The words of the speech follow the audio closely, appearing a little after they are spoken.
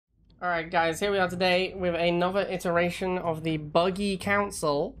Alright guys, here we are today with another iteration of the Buggy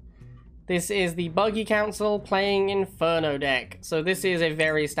Council. This is the Buggy Council playing Inferno deck. So this is a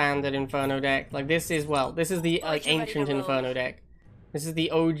very standard Inferno deck. Like this is, well, this is the ancient Inferno deck. This is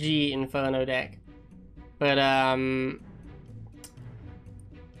the OG Inferno deck. But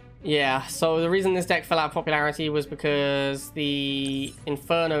yeah, so the reason this deck fell out of popularity was because the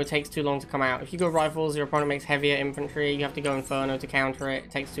Inferno takes too long to come out. If you go Rifles, your opponent makes heavier infantry, you have to go Inferno to counter it,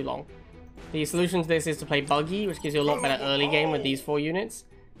 it takes too long. The solution to this is to play Buggy, which gives you a lot better early game with these 4 units.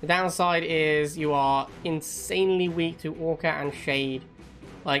 The downside is you are insanely weak to Orca and Shade.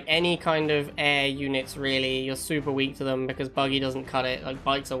 Like any kind of air units really, you're super weak to them because Buggy doesn't cut it. Like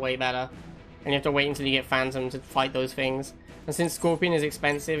bikes are way better. And you have to wait until you get Phantom to fight those things. And since Scorpion is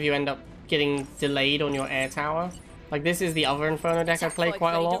expensive, you end up getting delayed on your air tower. Like this is the other Inferno deck I play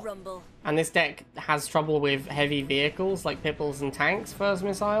quite a lot. And this deck has trouble with heavy vehicles like Pipples and tanks first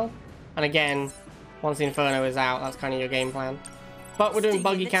missile. And again, once the Inferno is out, that's kind of your game plan. But we're doing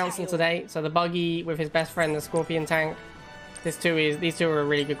Buggy Council today. So the Buggy with his best friend, the Scorpion tank. These two are a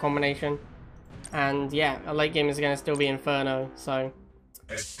really good combination. And yeah, a late game is going to still be Inferno. So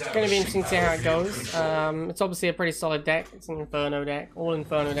it's going to be interesting to see how it goes. It's obviously a pretty solid deck. It's an Inferno deck. All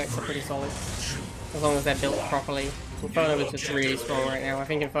Inferno decks are pretty solid, as long as they're built properly. Inferno is just really strong right now. I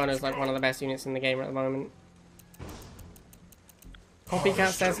think Inferno is like one of the best units in the game at the moment.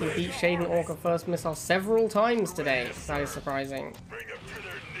 Copycat says he beat Shade and Orca first missile several times today. That is surprising.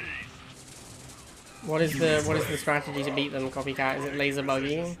 What is the strategy to beat them, Copycat? Is it laser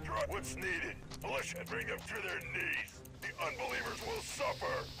Buggy? What's needed? Militia, bring them to their knees. The unbelievers will suffer.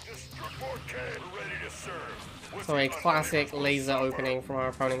 Just ready to serve. So a classic laser opening from our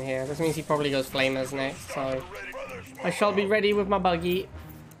opponent here. This means he probably goes Flamers next, so I shall be ready with my Buggy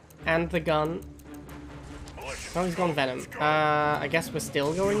and the gun. Oh, he's gone Venom. I guess we're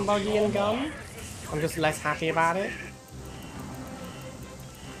still going Buggy and gun. I'm just less happy about it.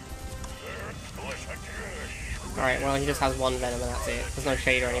 Alright, well he just has 1 Venom and that's it. There's no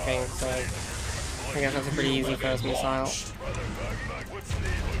Shade or anything, so I guess that's a pretty easy first missile.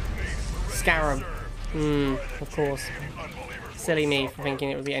 Scarab. Of course. Silly me for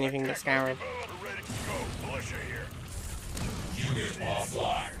thinking it would be anything but Scarab.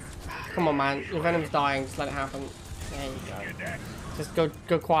 Come on, man. Your Venom's dying. Just let it happen. There you go. Just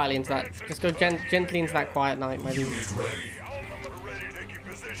go quietly into that. Just go gently into that quiet night, my dude.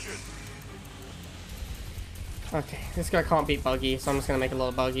 Okay, this guy can't beat Buggy, so I'm just gonna make a lot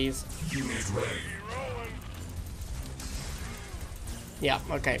of Buggies. Yeah,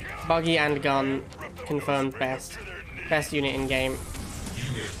 okay. Buggy and gun confirmed best. Best unit in game.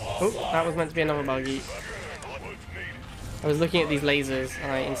 Oh, that was meant to be another Buggy. I was looking at these lasers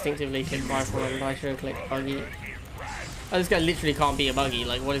and I instinctively clicked Rifleman, but I should have clicked Buggy. Oh, this guy literally can't beat a Buggy.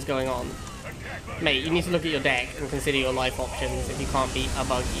 Like, what is going on? Mate, you need to look at your deck and consider your life options if you can't beat a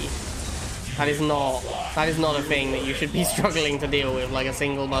Buggy. That is not a thing that you should be struggling to deal with, like a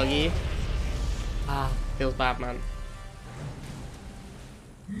single Buggy. Ah, feels bad, man.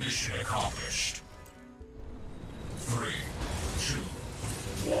 Mission accomplished. 3, 2,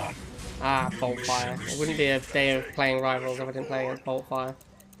 1. Ah, Boltfire. It wouldn't be a day of playing Rivals if I didn't play against Boltfire.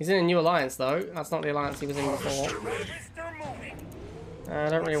 He's in a new alliance though. That's not the alliance he was in before. I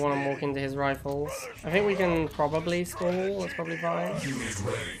don't really want to walk into his rifles. I think we can probably stall. That's probably fine.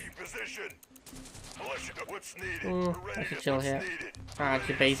 I should chill here. I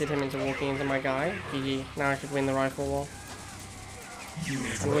actually baited him into walking into my guy. GG. Now I should win the rifle war.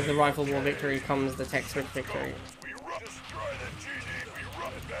 And with the rifle war victory comes the tech switch victory.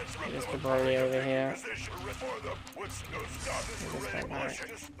 Get this jabroni over here.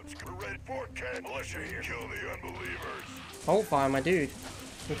 Boltfire, my dude.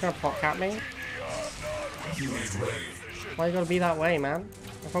 You trying to pop cap me? Why you gotta be that way, man?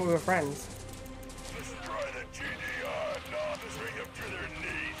 I thought we were friends.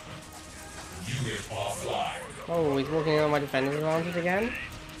 Oh, he's walking on my defender's advantage again?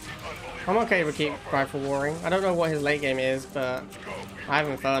 I'm okay with keep rifle warring. I don't know what his late game is, but I have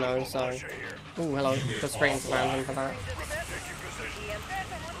Inferno, so... Ooh, hello. Go straight into Phantom for that.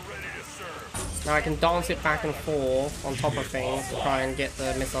 Now I can dance it back and forth on top of things to try and get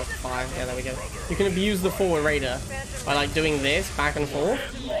the missiles to fire. Yeah, there we go. You can abuse the forward raider by like doing this back and forth.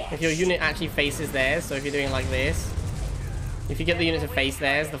 If your unit actually faces theirs, so if you're doing it like this, if you get the unit to face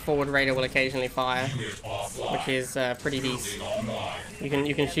theirs, the forward raider will occasionally fire, which is pretty decent.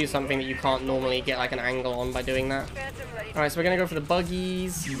 You can shoot something that you can't normally get like an angle on by doing that. Alright, so we're gonna go for the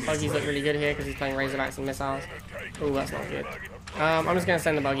Buggies. Buggies look really good here because he's playing Razorbacks and missiles. Oh, that's not good. I'm just gonna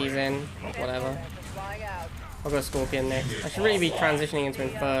send the Buggies in, whatever. I'll go Scorpion next. I should really be transitioning into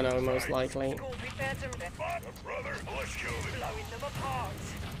Inferno, most likely.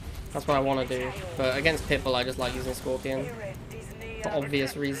 That's what I want to do. But against Pitbull, I just like using Scorpion. For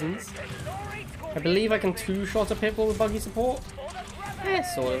obvious reasons. I believe I can two-shot a Pitbull with Buggy support.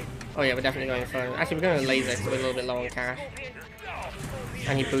 Sort of. Oh yeah, we're definitely going Inferno. Actually, we're going to Laser because we're a little bit low on cash.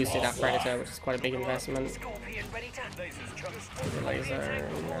 And he boosted that Predator, which is quite a big investment. The Laser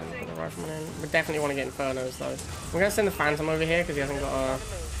and the Rifleman in. We definitely want to get Infernos though. We're going to send the Phantom over here because he hasn't got a...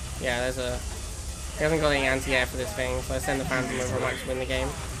 Yeah, he hasn't got any anti-air for this thing, so I send the Phantom over and might just win the game.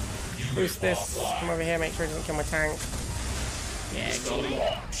 Boost this, come over here, make sure it doesn't kill my tank. Yeah, got him.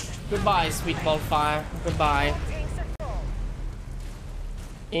 Goodbye, sweet Wildfire. Goodbye.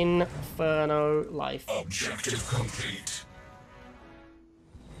 Inferno life. Objective complete.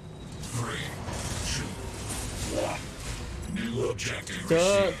 3, 2, 1. New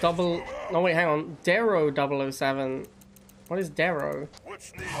objective. Double. No, wait, hang on. Darrow 007. What is Darrow?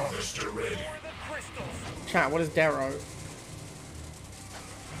 Harvester ready. Chat, what is Darrow?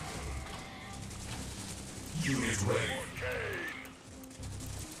 Unit ready.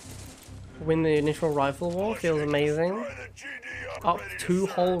 Win the initial rifle war. Feels amazing. Up 2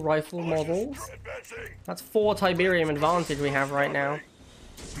 whole rifle models. That's 4 Tiberium advantage we have right now.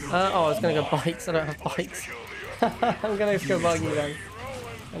 Oh, I was gonna go bikes. I don't have bikes. I'm gonna just go Buggy then.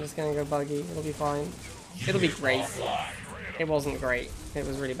 I'm just gonna go Buggy. It'll be fine. It'll be great. It wasn't great. It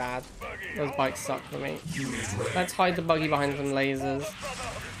was really bad. Those bikes suck for me. Let's hide the Buggy behind some lasers.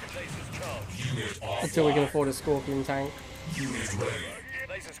 Until we can afford a Scorpion tank.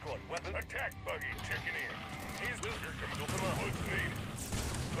 Laser squad, weapon attack Buggy checking in. Here's Wilker coming up on what's needed.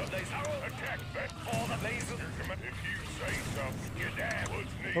 The laser attack back all the lasers coming. If you say so, you're down.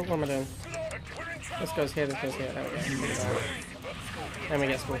 What's needed? What am I doing? This goes here, this goes here. There we go. Then we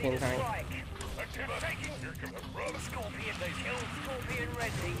get Scorpion tank.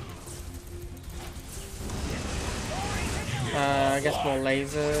 I guess more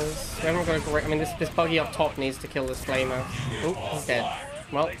lasers. We haven't got a great... I mean, this Buggy up top needs to kill this Flamer. Oh, he's dead.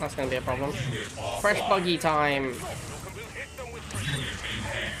 Well, that's going to be a problem. Fresh Buggy time!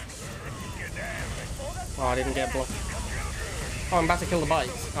 Oh, I didn't get a block. Oh, I'm about to kill the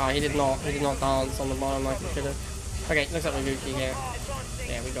bikes. Oh, he did not dance on the bottom like he should have. Okay, looks like we're Gucci here.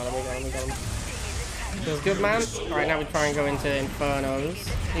 Yeah, we got him. Feels good, man. Alright, now we try and go into Infernos.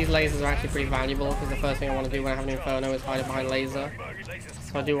 These lasers are actually pretty valuable because the first thing I want to do when I have an Inferno is hide it behind laser.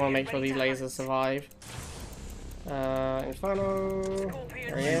 So I do want to make sure these lasers survive. Inferno.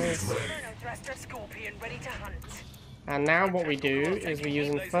 There he is. And now what we do is we use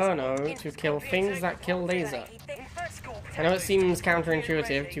Inferno to kill things that kill laser. I know it seems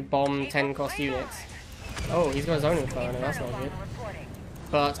counterintuitive to bomb 10 cost units. Oh, he's got his own Inferno, that's not good.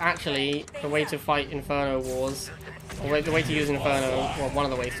 But actually, the way to fight Inferno wars, or the way to use Inferno, well, one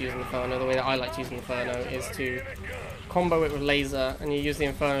of the ways to use Inferno, the way that I like to use Inferno, is to combo it with laser, and you use the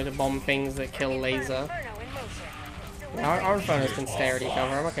Inferno to bomb things that kill laser. Our Infernos can stare at each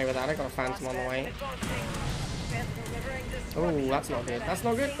other, I'm okay with that, I got a Phantom on the way. Oh, that's not good, that's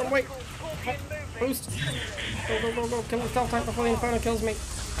not good, wait! Boost! Go, kill the stealth tank before the Inferno kills me!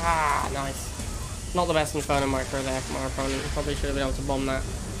 Ah, nice. Not the best Inferno micro there from our opponent. Probably should have been able to bomb that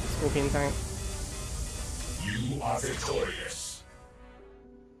Scorpion tank. You are victorious.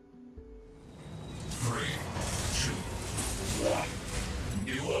 3, 2, 1.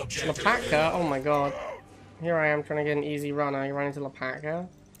 New objective. Lapaka? Oh my god. Here I am trying to get an easy run. I run into Lapaka.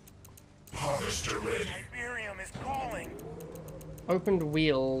 Harvester ready. Tiberium is calling. Opened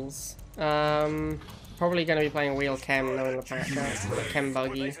wheels. Probably going to be playing wheel chem knowing Lapaka. Chem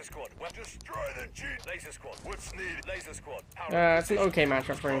Buggy. It's an okay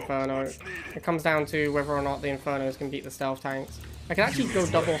matchup for Inferno. It comes down to whether or not the Infernos can beat the stealth tanks. I can actually go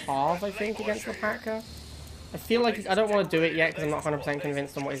double halve, I think, against Lapaka. I feel like I don't want to do it yet because I'm not 100%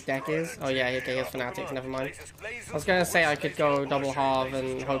 convinced on what his deck is. Oh yeah, okay, he has Fanatics, never mind. I was going to say I could go double halve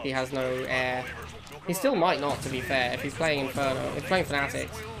and hope he has no air. He still might not, to be fair, if he's playing Inferno. If he's playing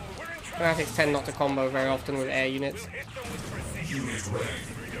Fanatics. Fanatics tend not to combo very often with air units.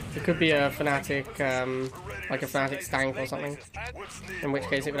 It could be a Fanatic, like a Fanatic Stank or something. In which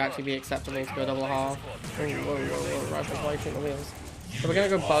case it would actually be acceptable to go double half. Whoa, rifle's lighting the wheels. So we're gonna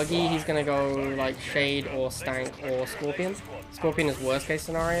go Buggy, he's gonna go like Shade or Stank or Scorpion. Scorpion is worst case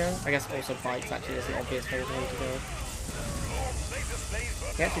scenario. I guess also Bikes actually is an obvious thing for him to go.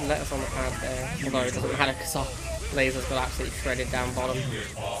 He actually let us on the pad there, although it doesn't matter because our lasers got absolutely shredded down bottom.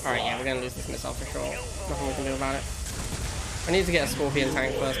 Alright, yeah, we're gonna lose this missile for sure. Nothing we can do about it. I need to get a Scorpion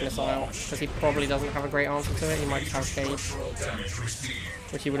tank first missile out, because he probably doesn't have a great answer to it. He might just have Shade,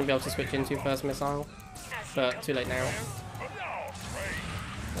 which he wouldn't be able to switch into first missile. but too late now.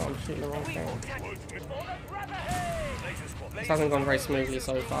 Oh, I'm shooting the wrong thing. This hasn't gone very smoothly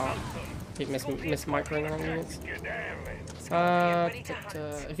so far. Keep miss-microing the wrong units.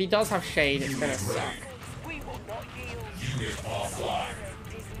 If he does have shade, it's gonna suck.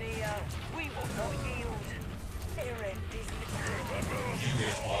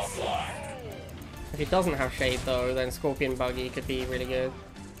 If he doesn't have shade though, then Scorpion Buggy could be really good.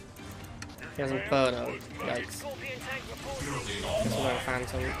 He has Inferno. Yikes. Guess we're going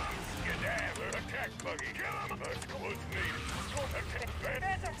Phantom.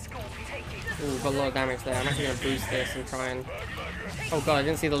 Ooh, got a lot of damage there. I'm actually going to boost this and try and... Oh god, I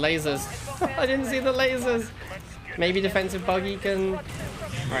didn't see the lasers. I didn't see the lasers. Maybe defensive Buggy can...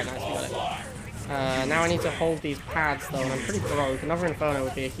 Alright, nice, we got it. Now I need to hold these pads though, and I'm pretty broke. Another Inferno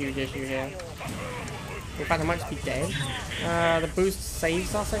would be a huge issue here. In fact, I might just be dead. The boost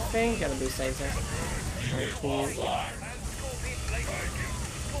saves us, I think. Yeah, the boost saves us. Right, cool.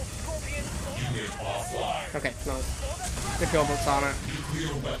 Okay, nice. Good job, Oksana.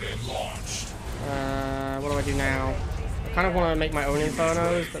 What do I do now? I kind of want to make my own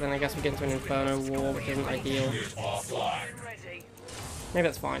Infernos, but then I guess we get into an Inferno war, which isn't ideal. Maybe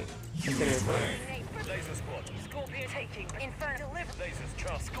that's fine. Let's get an Inferno. Scorpion taking Inferno deliver lasers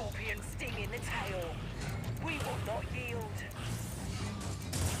charge. Scorpion sting in the tail. We will not yield.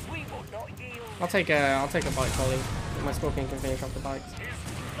 We will not yield. I'll take a bike volley. My Scorpion can finish off the bikes.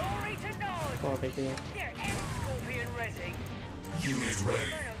 Glory to God. Not a big deal. Scorpion ready. Unit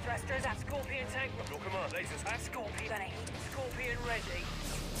ready. Inferno thrusters at Scorpion tank. Look come on, lasers at Scorpion. Scorpion ready.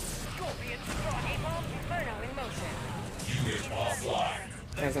 Scorpion strike. Inferno in motion. Unit offline.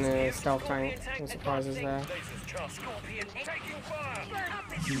 There's a stealth tank. No surprises there. Scorpion taking fire.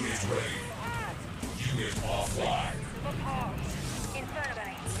 Unit ready. Unit offline.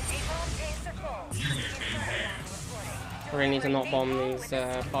 I really need to not bomb these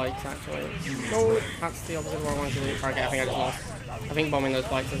bikes actually. No, that's the opposite of what I wanted to do. Okay, I think I just lost. I think bombing those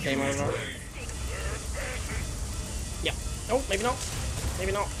bikes is game over. Yeah. Oh, maybe not.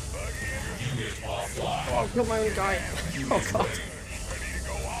 Maybe not. Oh, I killed my own guy. Oh god.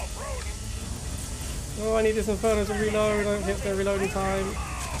 Oh, I need this Inferno to reload. I don't think it's going to reload in time.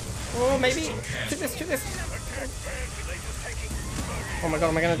 Oh, maybe. Shoot this, shoot this. Oh my god,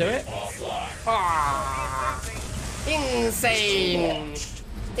 am I going to do it? Ah! Insane!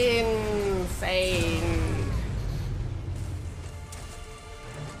 Insane!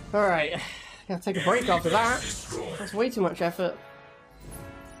 Alright, gotta take a break after that. That's way too much effort.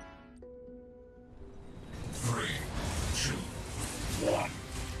 3, 2, 1.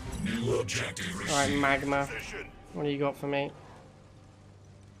 New objective received. Alright, Magma. What do you got for me?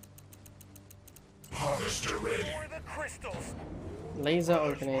 Harvester ready. Laser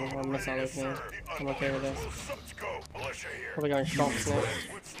opening, or missile opening. I'm okay with this. Probably going shots next.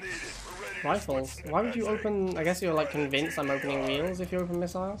 Rifles. Why would you open... I guess you're like convinced I'm opening wheels if you open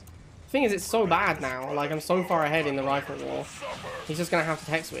missiles? The thing is, it's so bad now. Like, I'm so far ahead in the rifle war. He's just gonna have to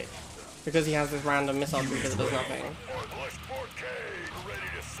tech switch. Because he has this random missile trooper that does nothing.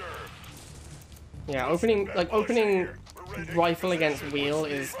 Yeah, opening rifle against wheel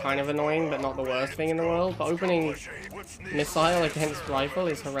is kind of annoying, but not the worst thing in the world. But opening missile against rifle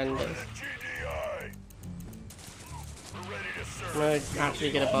is horrendous. I'm gonna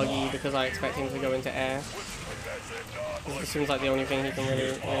actually get a Buggy because I expect him to go into air. It seems like the only thing he can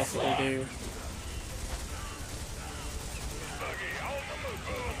really realistically do.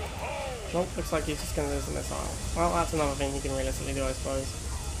 Nope, looks like he's just gonna lose the missile. Well, that's another thing he can realistically do, I suppose.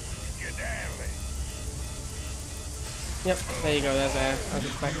 Yep, there you go, there's air, as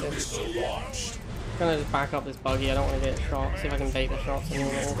expected. I'm gonna just back up this Buggy, I don't want to get shot, see if I can bait the shots and all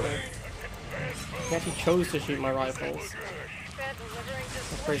the thing. He actually chose to shoot my rifles.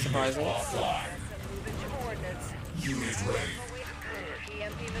 That's pretty surprising.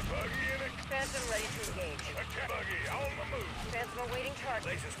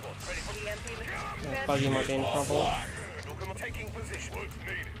 Yeah, Buggy might be in trouble.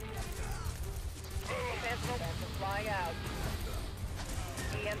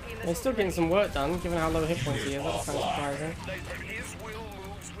 He's still getting some work done, given how low hit points he is. That's kind of surprising.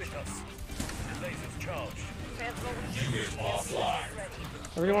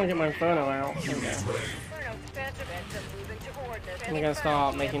 I really want to get my Inferno out. Okay. I'm gonna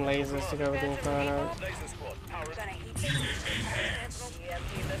start making lasers to go with the Inferno.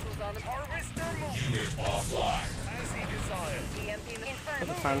 Put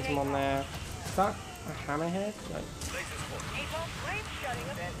the Phantom on there. Is that a hammerhead? No.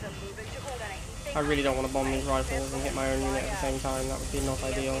 I really don't want to bomb these rifles and hit my own unit at the same time. That would be not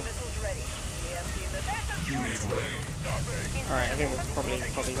ideal. Alright, I think we've probably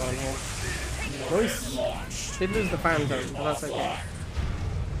got him here. Nice. Did lose the Phantom, but that's okay.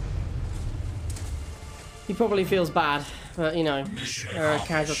 He probably feels bad, but you know, there are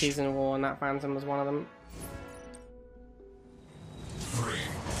casualties in war, and that Phantom was one of them. 3,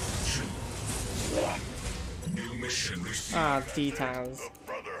 2, 1. New mission received. Ah, Detaz. The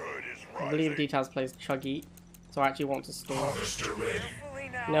Brotherhood is I believe Detaz plays Chuggy, so I actually want to stall. Harvester ready.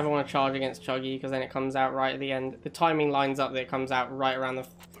 You never want to charge against Chuggy, because then it comes out right at the end. The timing lines up that it comes out right around the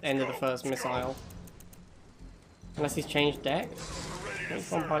end of the first missile. Unless he's changed deck. He's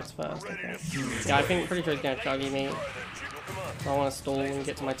gone Bikes first, okay. Yeah, I think pretty sure he's going to Chuggy me. So I want to stall and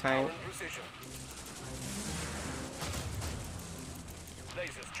get to my tank.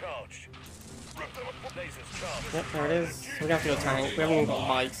 Yep, there it is. We're gonna have to go tank. We haven't even got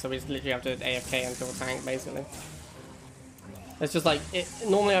bikes, so we just literally have to AFK until tank, basically. It's just like,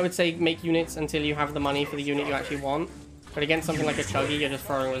 normally I would say make units until you have the money for the unit you actually want. But against something like a Chuggy, you're just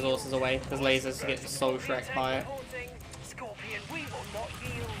throwing resources away, because lasers get so shreked by it.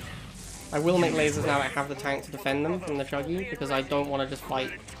 I will make lasers now that have the tank to defend them from the Chuggy, because I don't want to just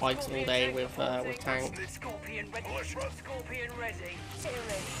fight bikes all day with tank.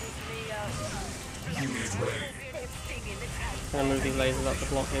 I'm gonna move these lasers up to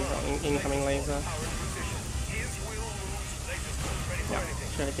block his incoming laser. Yeah,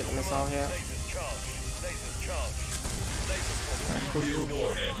 try to get the missile here.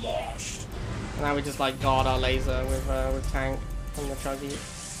 And now we just like guard our laser with tank from the Chuggy.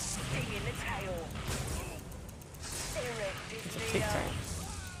 It's a tick tank.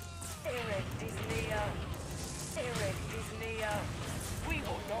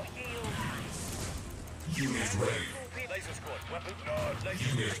 Unit ready.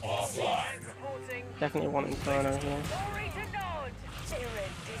 Unit offline. Definitely want Inferno here.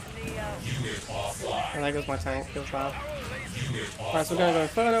 Unit offline. And there goes my tank, feels bad. Alright, so we're gonna go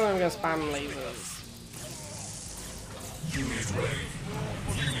Inferno and we're gonna spam lasers. Unit ready.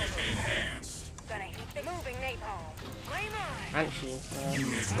 Unit enhanced. Banshee.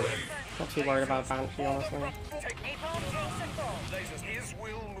 Unit ready. Not too worried about Banshee, honestly. Unit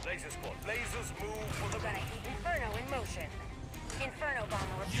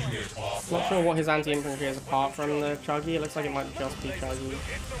offline. Not sure what his anti-infantry is apart from the Chuggy. It looks like it might just be Chuggy.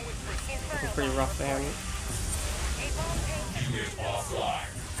 It's pretty rough for him. Unit offline.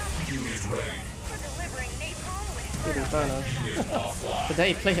 Unit ready. Good Inferno.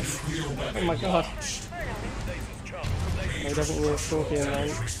 Today, please. Oh my god. No, he doesn't use Scorpion then.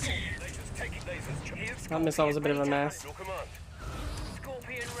 That missile was a bit of a mess.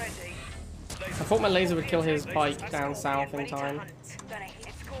 I thought my laser would kill his bike down south in time.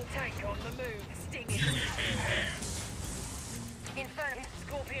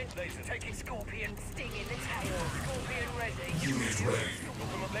 Scorpion sting in the tail. Scorpion ready. Unit ready.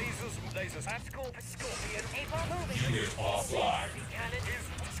 Scorpion moving. Unit offline. Cannon is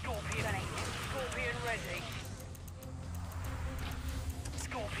Scorpion ready. Scorpion ready.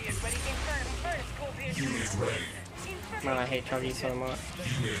 Inferno. Scorpion. Unit ready. Man, I hate Chuggy so much.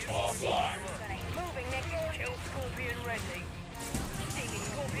 Unit offline. Moving next. Kill Scorpion ready. Stinging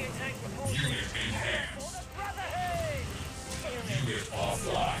Scorpion tank reporting. Unit enhanced. For the Brotherhood. Unit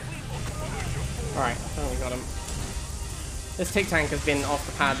offline. Alright, I think we got him. This tick tank has been off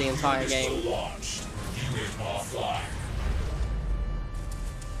the pad the entire game. Launched. Unit offline.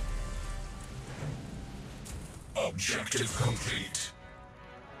 Objective complete.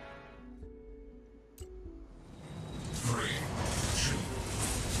 3,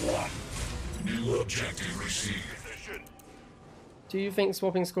 2, 1. New objective received. Do you think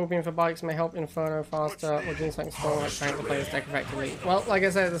swapping Scorpion for bikes may help Inferno faster, or doing something strong like tank to play this deck effectively? Well, like I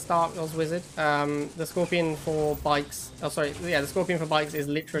said at the start, I was Wizard. The Scorpion for bikes, the Scorpion for bikes is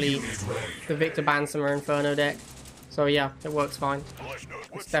literally the Victor Bansamer Inferno deck. So yeah, it works fine.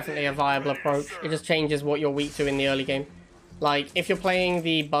 It's definitely a viable approach. It just changes what you're weak to in the early game. Like, if you're playing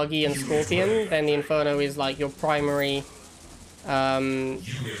the Buggy and Scorpion, then the Inferno is like your primary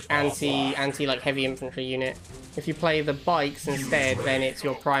anti like heavy infantry unit. If you play the bikes instead, then it's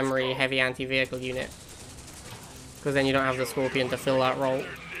your primary heavy anti-vehicle unit, because then you don't have the Scorpion to fill that role.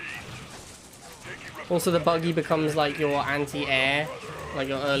 Also, the Buggy becomes like your anti-air, like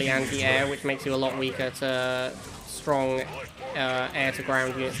your early anti-air, which makes you a lot weaker to strong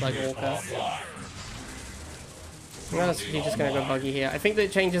air-to-ground units like Orca. You're just gonna go Buggy here. I think that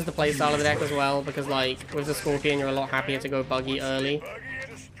it changes the playstyle of the deck as well, because like with the Scorpion you're a lot happier to go Buggy early.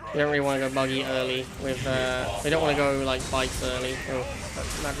 You don't really want to go Buggy early with we don't want to go like bikes early. Oh,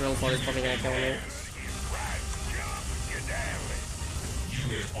 that drill pod is probably gonna kill me.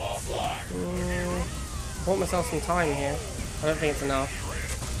 bought myself some time here. I don't think it's enough.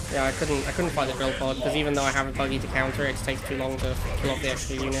 Yeah, I couldn't fight the drill pod because even though I have a buggy to counter it, it takes too long to kill off the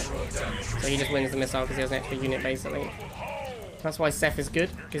extra unit. So he just wins the missile because he has an extra unit basically. That's why Seth is good,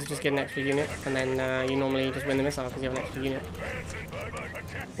 because you just get an extra unit, and then you normally just win the missile because you have an extra unit.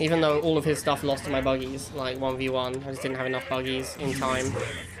 Even though all of his stuff lost to my buggies, like 1v1, I just didn't have enough buggies in time.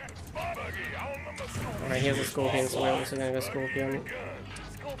 Alright, here's a Scorpion, so we're also going to go Scorpion.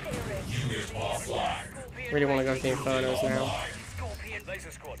 Really want to go for the Infernos now.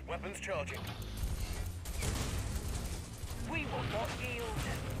 Laser squad, weapons charging. We will not yield.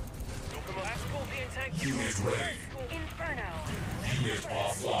 Scorpion tank. Unit ready. Inferno. Unit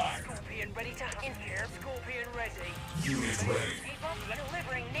offline. Scorpion ready to hunt. Here, Scorpion ready. Unit ready.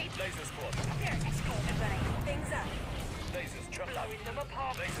 Delivering need. Laser squad. There, Scorpion ready. Things up. Lasers chuck. Blowing them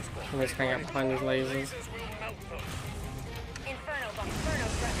apart. Laser squad. I'm just hang out behind these lasers. Lasers will melt them. Inferno bomb. Inferno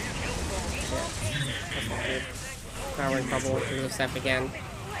ready. That's not good. Now we're in trouble because of Seth again.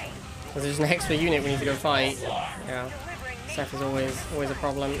 Because there's an extra unit we need to go fight. Yeah. Seth is always a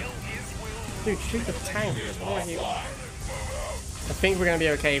problem. Dude, shoot the tank. Where are you? I think we're going to be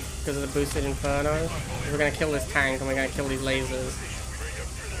okay because of the boosted Inferno. We're going to kill this tank and we're going to kill these lasers.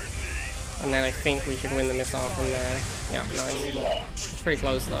 And then I think we should win the missile from there. Yeah, nice. It's pretty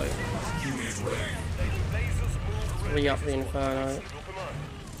close though. Re-up the Inferno.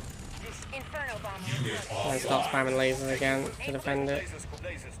 And start spamming lasers again to defend it.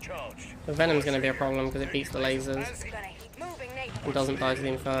 The Venom's going to be a problem because it beats the lasers. And doesn't die to the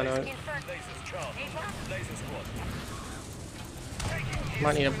Inferno.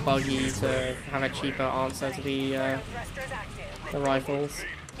 Might need a buggy to have a cheaper answer to the rifles.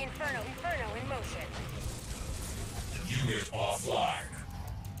 Inferno in motion. Unit offline.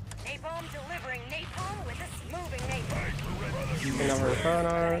 Napalm delivering napalm with a moving napalm. Another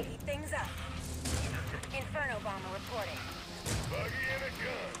Inferno. Heat things up. Inferno bomber reporting.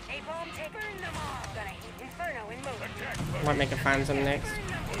 Napalm take burn them all. Gonna heat Inferno in motion. Might make a Phantom next.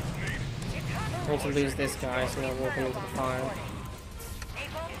 I need to lose this guy so I'm not walking into the fire.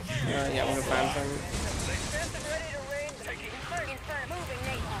 Yeah, we'll go Phantom.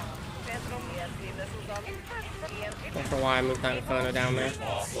 Not sure why I moved that Inferno down there.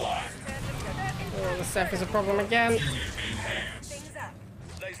 Oh, the Seth is a problem again.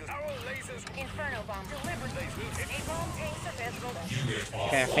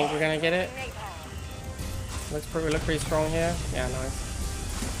 Okay, I think we're gonna get it. We look pretty strong here. Yeah, nice.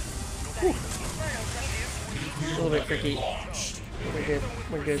 Whew. A little bit tricky. We're good.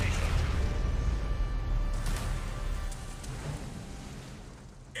 We're good.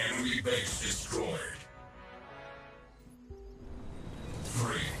 Enemy base destroyed.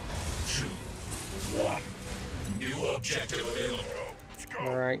 3, 2, 1. New objective available.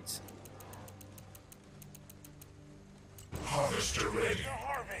 Alright. Harvester ready.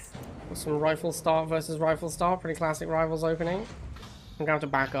 Some rifle start versus rifle start. Pretty classic rivals opening. I'm going to have to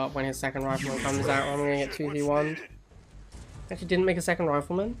back up when his second rifleman comes out. I'm going to get 2v1. Actually didn't make a second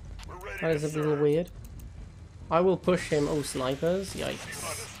rifleman. That is a little weird. I will push him. Oh, snipers.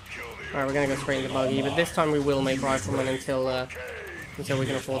 Yikes. Alright, we're going to go straight into buggy. But this time we will make rifleman until we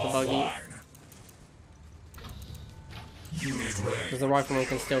can afford the buggy. Because the rifleman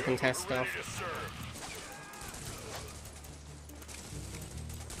can still contest stuff.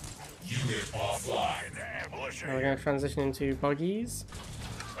 Unit offline. Now we're going to transition into buggies.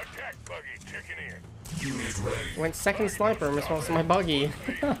 Attack buggy kicking in. Unit ready. Went second sniper in response to my buggy.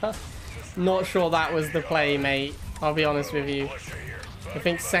 Not sure that was the play, mate. I'll be honest with you. I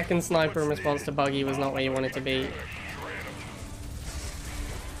think second sniper in response to buggy was not where you wanted to be.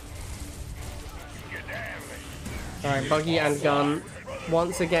 Alright, buggy and gun.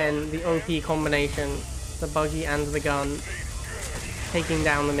 Once again, the OP combination. The buggy and the gun. Taking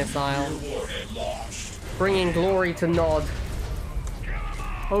down the missile. Bringing glory to Nod.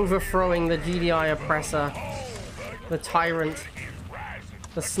 Overthrowing the GDI oppressor. The tyrant.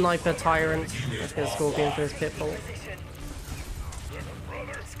 The sniper tyrant. Let's get a Scorpion for his pitbull.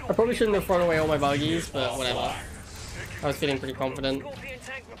 I probably shouldn't have thrown away all my buggies, but whatever. I was feeling pretty confident.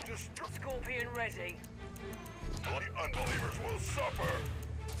 Scorpion ready. The unbelievers will suffer.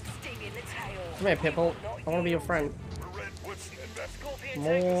 Sting in the tail. Come here, pitbull. I want to be your friend.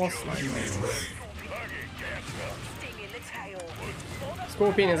 More snipers.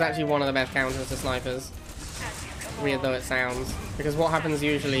 Scorpion is actually one of the best counters to snipers. Weird though it sounds. Because what happens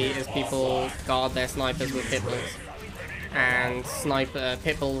usually is people guard their snipers with pitbulls. And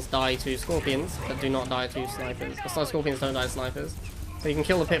pitbulls die to scorpions, but do not die to snipers. So scorpions don't die to snipers. So you can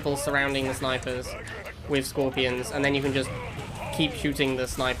kill the pitbulls surrounding the snipers with scorpions, and then you can just keep shooting the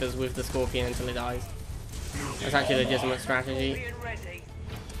snipers with the scorpion until it dies. That's actually a legitimate strategy. Scorpion ready.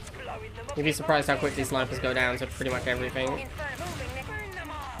 Blowing them You'd be surprised how quickly snipers go down to pretty much everything. Inferno, moving, burn them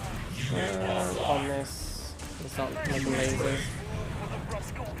all. On this. Let's start making lasers. With a rough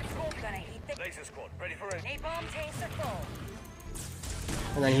Scorpion, gonna heat the Laser squad, ready for it. napalm tanks are full.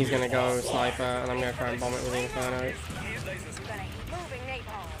 And then he's gonna go sniper, and I'm gonna try and bomb it with the inferno. Here's laser squad. Gonna heat moving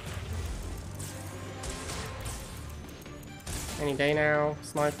napalm. Any day now.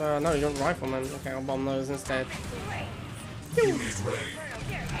 Sniper. No, you want rifleman. Okay, I'll bomb those instead. Unit ready. Inferno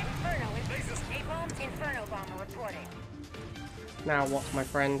here. Inferno is napalm. Inferno bomber reporting. Now what, my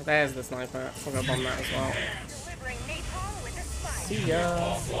friend? There's the sniper. I'll go bomb that as well. Delivering napalm with a spike. See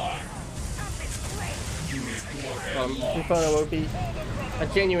ya. Offline. Up its blade. Inferno OP. I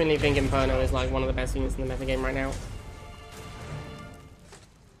genuinely think Inferno is like one of the best units in the meta game right now.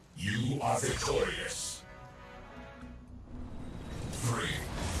 You are victorious. 3,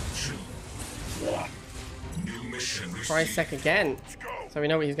 2, 1. New mission received. Trisec again. Let's go. So we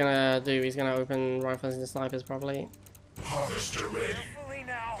know what he's gonna do. He's gonna open rifles into snipers probably. Harvester ready. Fully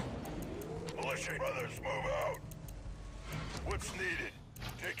now. Militia brothers, move out. What's needed?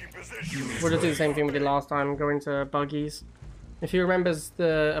 Taking position. We'll just do the same thing we did last time, go into buggies. If he remembers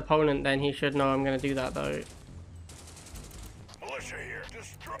the opponent, then he should know I'm gonna do that though. Militia here.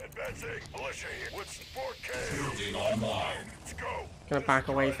 Destroy. Advancing. Militia here. What's 4K? Building online. Let's go. Gonna back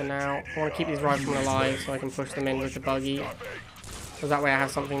away for now. I want to keep these riflemen alive so I can push them in with the buggy. Because that way I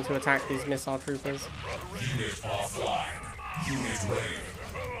have something to attack these missile troopers. Unit offline. Unit ready.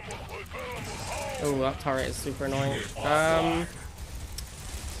 Oh, that turret is super annoying.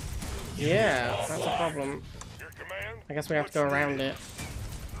 Yeah, that's a problem. Your command. I guess we have to go around it.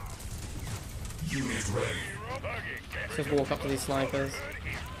 Unit ready. Let's just walk up to these snipers.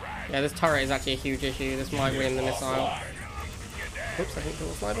 Yeah, this turret is actually a huge issue. This might win the missile. Oops, I didn't kill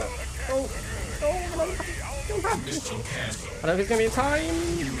the sniper. Oh, Mission cancelled. I don't think it's gonna be a time.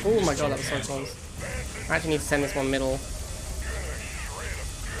 Oh my god, that was so close. I actually need to send this one middle.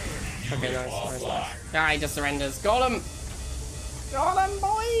 Okay, nice. Ah, he just surrenders. Got him! Got him,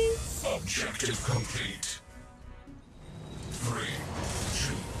 boys! Objective complete. 3,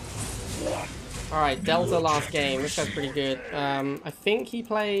 2, 1. Alright, Delta last game. This guy's pretty good. I think he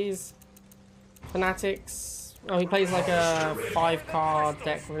plays Fanatics. Oh, he plays like a 5-card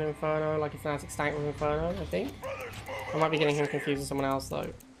deck with Inferno, like a Fanatic stack with Inferno, I think. I might be getting him confused with someone else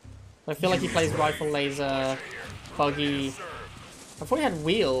though. I feel like he plays Rifle, Laser, Buggy. I thought he had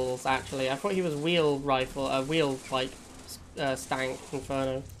wheels actually. I thought he was wheel rifle, wheel like stank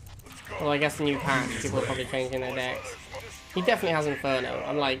Inferno. Well, I guess the new patch, people are probably changing their decks. He definitely has Inferno.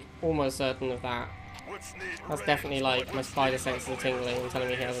 I'm like almost certain of that. That's definitely like my spider senses are tingling and telling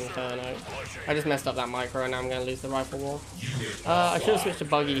me he has Inferno. I just messed up that micro and now I'm going to lose the rifle war. I should have switched to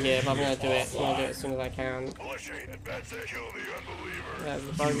Buggy here, but I'm going to do it. I'm going to do it as soon as I can. There's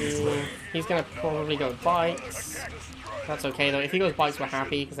the Buggy. He's going to probably go bikes. That's okay though. If he goes bikes, we're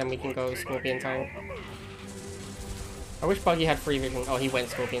happy because then we can go Scorpion Tank. I wish Buggy had free vision. Oh, he went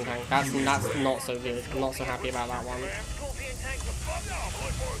Scorpion Tank. That's not so good. I'm not so happy about that one. Scorpion tank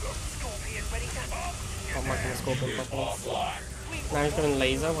Scorpion ready to Oh my god, Scorpion properly. Now he's going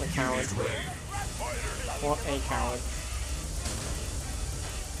laser. What a coward. What a coward.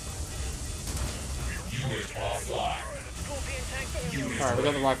 Alright, we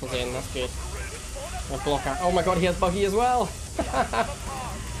got the rifles in. That's good. I'm gonna block out. Oh my god, he has Buggy as well.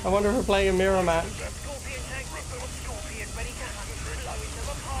 I wonder if we're playing a mirror match.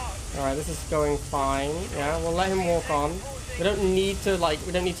 Alright, this is going fine. Yeah, we'll let him walk on. We don't need to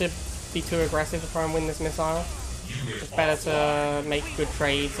be too aggressive to try and win this missile. It's better to make good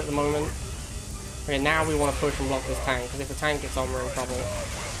trades at the moment. Okay, now we want to push and block this tank, because if the tank gets on, we're in trouble.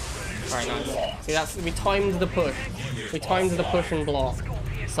 Alright, nice. See, we timed the push. We timed the push and block,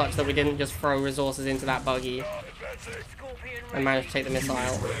 such that we didn't just throw resources into that Buggy and manage to take the missile. I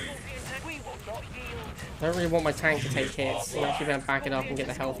don't really want my tank to take hits. I'm actually going to back it up and get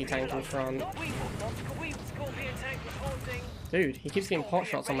the healthy tank in front. Dude, he keeps getting pot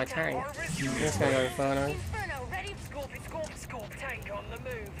shots on my tank. I'm just going to go Inferno.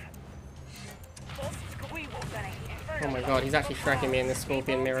 Oh my god, he's actually Shrekking me in this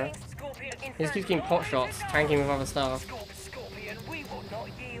Scorpion mirror. He just keeps getting pot shots, tanking with other stuff.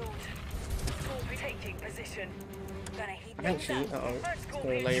 I can't cheat. Uh-oh. Let's go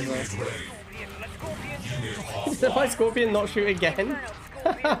laser. Did my Scorpion not shoot again?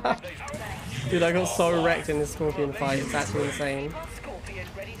 Dude, I got so wrecked in this Scorpion fight. It's actually insane.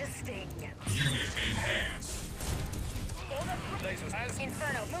 Lasers as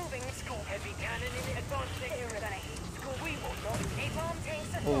Inferno moving. School heavy cannon in advancing. School. We will not. A bomb tank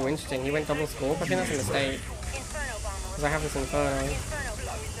support. Oh, interesting. He went double scorp. I think that's a mistake. Inferno bomber. Because I have this Inferno. Inferno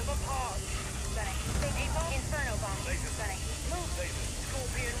blowing them apart. Inferno bomb. Move.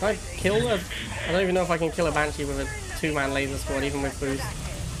 Can I kill a... I don't even know if I can kill a Banshee with a 2-man laser squad, even with boost.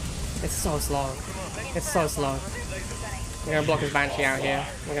 It's so slow. It's so slow. I'm gonna block his Banshee out here.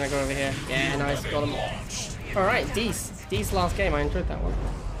 We're gonna go over here. Yeah, nice. Got him. Alright, Deece last game. I enjoyed that one.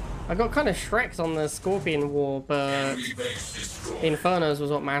 I got kind of Shrek'd on the Scorpion War, but the Infernos was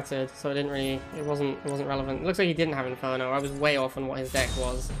what mattered, so it didn't really... It wasn't relevant. It looks like he didn't have Inferno. I was way off on what his deck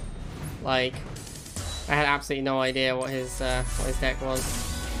was. Like, I had absolutely no idea what his deck was.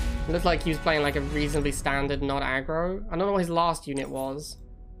 It looked like he was playing like a reasonably standard not aggro. I don't know what his last unit was.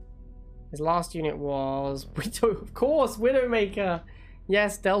 His last unit was Widow, of course, Widowmaker.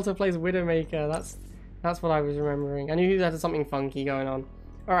 Yes, Delta plays Widowmaker. That's what I was remembering. I knew he had something funky going on.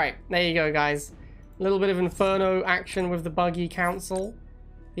 All right, there you go, guys. A little bit of Inferno action with the Buggy Council,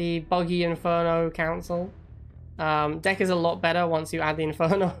 the Buggy Inferno Council. Deck is a lot better once you add the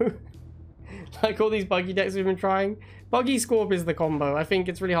Inferno. Like all these Buggy decks we've been trying. Buggy Scorp is the combo. I think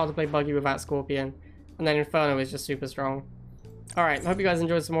it's really hard to play Buggy without Scorpion. And then Inferno is just super strong. Alright, I hope you guys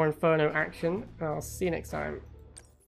enjoyed some more Inferno action. I'll see you next time.